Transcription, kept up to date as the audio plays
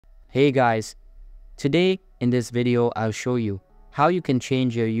Hey guys, today in this video I'll show you how you can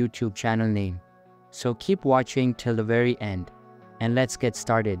change your YouTube channel name. So keep watching till the very end and let's get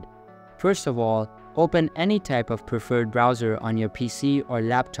started. First of all, open any type of preferred browser on your PC or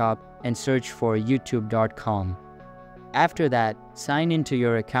laptop and search for youtube.com. After that, sign into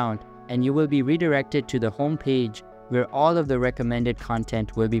your account and you will be redirected to the home page where all of the recommended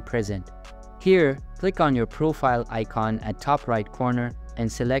content will be present. Here, click on your profile icon at top right corner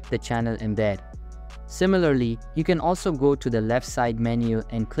and select the channel embed. Similarly, you can also go to the left side menu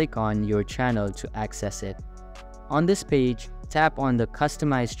and click on your channel to access it. On this page, tap on the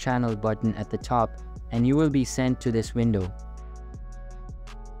Customize Channel button at the top and you will be sent to this window.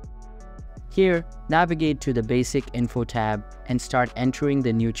 Here, navigate to the Basic Info tab and start entering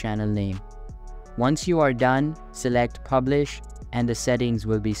the new channel name. Once you are done, select Publish and the settings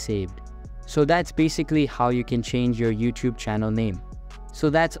will be saved. So that's basically how you can change your YouTube channel name. So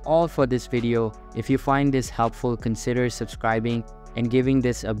that's all for this video. If you find this helpful, consider subscribing and giving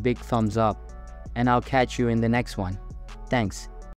this a big thumbs up. And I'll catch you in the next one. Thanks.